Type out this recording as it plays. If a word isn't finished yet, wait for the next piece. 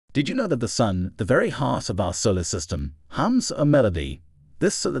Did you know that the Sun, the very heart of our solar system, hums a melody?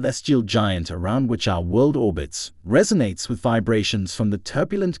 This celestial giant around which our world orbits resonates with vibrations from the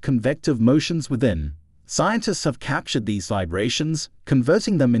turbulent convective motions within. Scientists have captured these vibrations,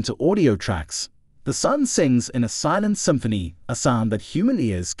 converting them into audio tracks. The Sun sings in a silent symphony, a sound that human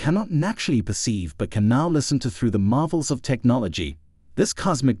ears cannot naturally perceive but can now listen to through the marvels of technology. This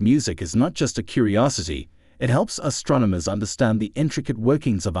cosmic music is not just a curiosity, it helps astronomers understand the intricate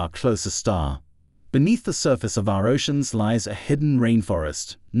workings of our closest star. Beneath the surface of our oceans lies a hidden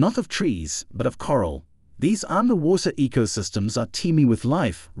rainforest, not of trees, but of coral. These underwater ecosystems are teeming with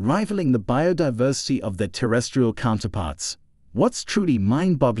life, rivaling the biodiversity of their terrestrial counterparts. What's truly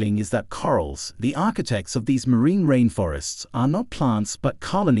mind-boggling is that corals, the architects of these marine rainforests, are not plants but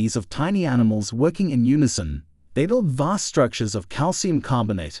colonies of tiny animals working in unison. They build vast structures of calcium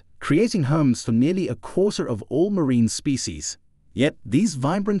carbonate, creating homes for nearly a quarter of all marine species. Yet, these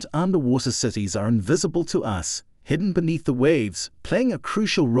vibrant underwater cities are invisible to us, hidden beneath the waves, playing a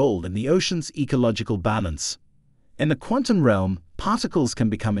crucial role in the ocean's ecological balance. In the quantum realm, particles can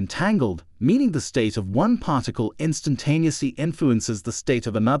become entangled, meaning the state of one particle instantaneously influences the state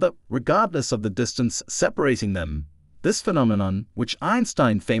of another, regardless of the distance separating them. This phenomenon, which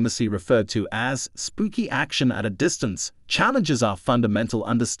Einstein famously referred to as spooky action at a distance, challenges our fundamental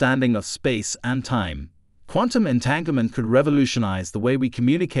understanding of space and time. Quantum entanglement could revolutionize the way we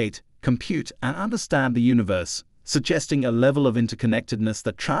communicate, compute, and understand the universe, suggesting a level of interconnectedness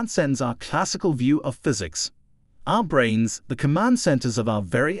that transcends our classical view of physics. Our brains, the command centers of our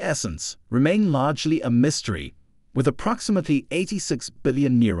very essence, remain largely a mystery. With approximately 86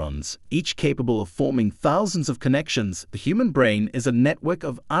 billion neurons, each capable of forming thousands of connections, the human brain is a network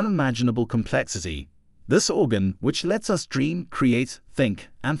of unimaginable complexity. This organ, which lets us dream, create, think,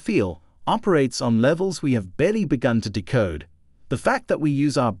 and feel, operates on levels we have barely begun to decode. The fact that we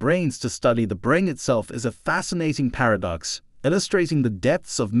use our brains to study the brain itself is a fascinating paradox, illustrating the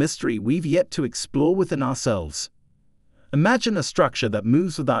depths of mystery we've yet to explore within ourselves. Imagine a structure that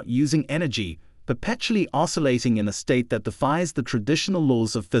moves without using energy, perpetually oscillating in a state that defies the traditional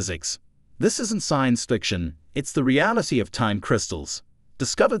laws of physics. This isn't science fiction, it's the reality of time crystals.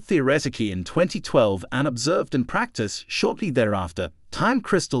 Discovered theoretically in 2012 and observed in practice shortly thereafter, time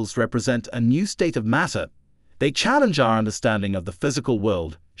crystals represent a new state of matter. They challenge our understanding of the physical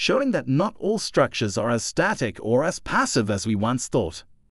world, showing that not all structures are as static or as passive as we once thought.